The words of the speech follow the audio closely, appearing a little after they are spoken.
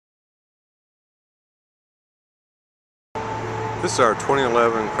This is our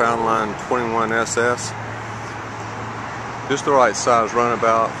 2011 Crownline 21SS. Just the right size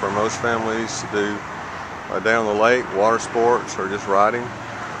runabout for most families to do down the lake, water sports, or just riding.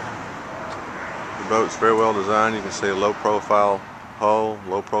 The boat's very well designed. You can see a low profile hull,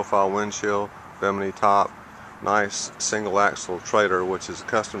 low profile windshield, bimini top, nice single axle trailer, which is a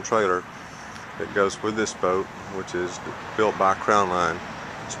custom trailer that goes with this boat, which is built by Crownline,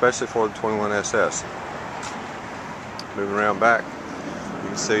 especially for the 21SS. Moving around back, you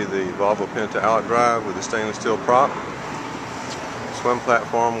can see the Volvo Penta outlet drive with the stainless steel prop, swim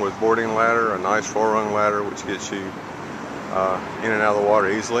platform with boarding ladder, a nice 4-rung ladder which gets you in and out of the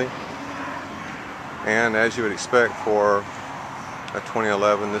water easily. And as you would expect for a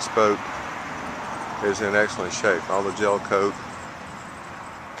 2011, this boat is in excellent shape. All the gel coat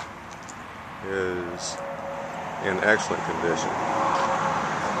is in excellent condition.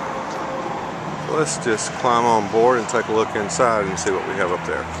 Let's just climb on board and take a look inside and see what we have up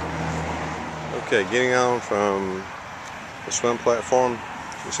there. Okay, getting on from the swim platform,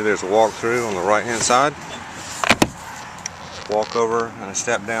 you see there's a walk-through on the right hand side. Walk over and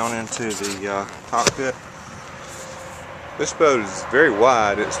step down into the cockpit. This boat is very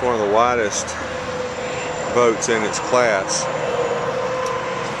wide. It's one of the widest boats in its class.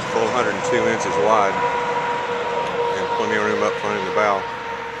 Full 102 inches wide and plenty of room up front in the bow.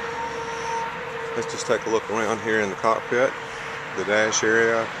 Let's just take a look around here in the cockpit, the dash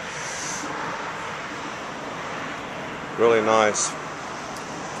area. Really nice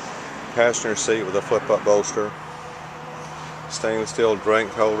passenger seat with a flip-up bolster, stainless steel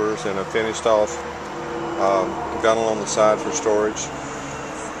drink holders, and a finished off gunnel on the side for storage.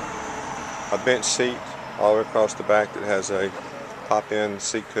 A bench seat all the way across the back that has a pop-in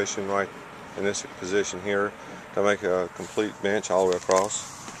seat cushion right in this position here to make a complete bench all the way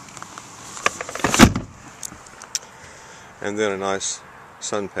across. And then a nice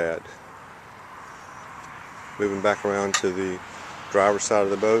sun pad. Moving back around to the driver's side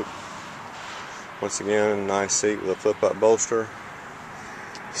of the boat. Once again, a nice seat with a flip-up bolster.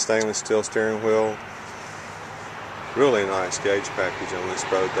 Stainless steel steering wheel. Really nice gauge package on this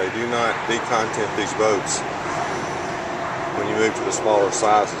boat. They do not decontent these boats when you move to the smaller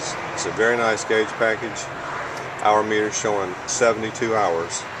sizes. It's a very nice gauge package. Hour meter showing 72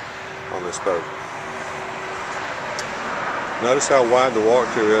 hours on this boat. Notice how wide the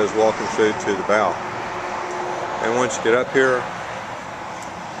walk-through is walking through to the bow. And once you get up here,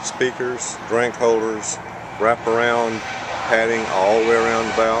 speakers, drink holders, wrap around padding all the way around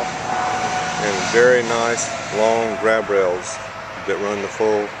the bow, and very nice long grab rails that run the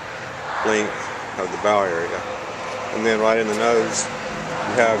full length of the bow area. And then right in the nose,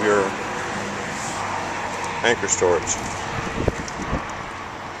 you have your anchor storage.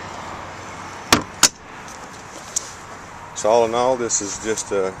 So all in all, this is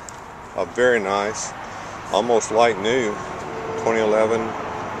just a very nice, almost like new 2011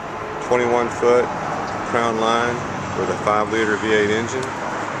 21-foot Crownline with a 5-liter V8 engine.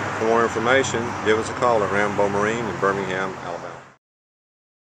 For more information, give us a call at Rambo Marine in Birmingham, Alabama.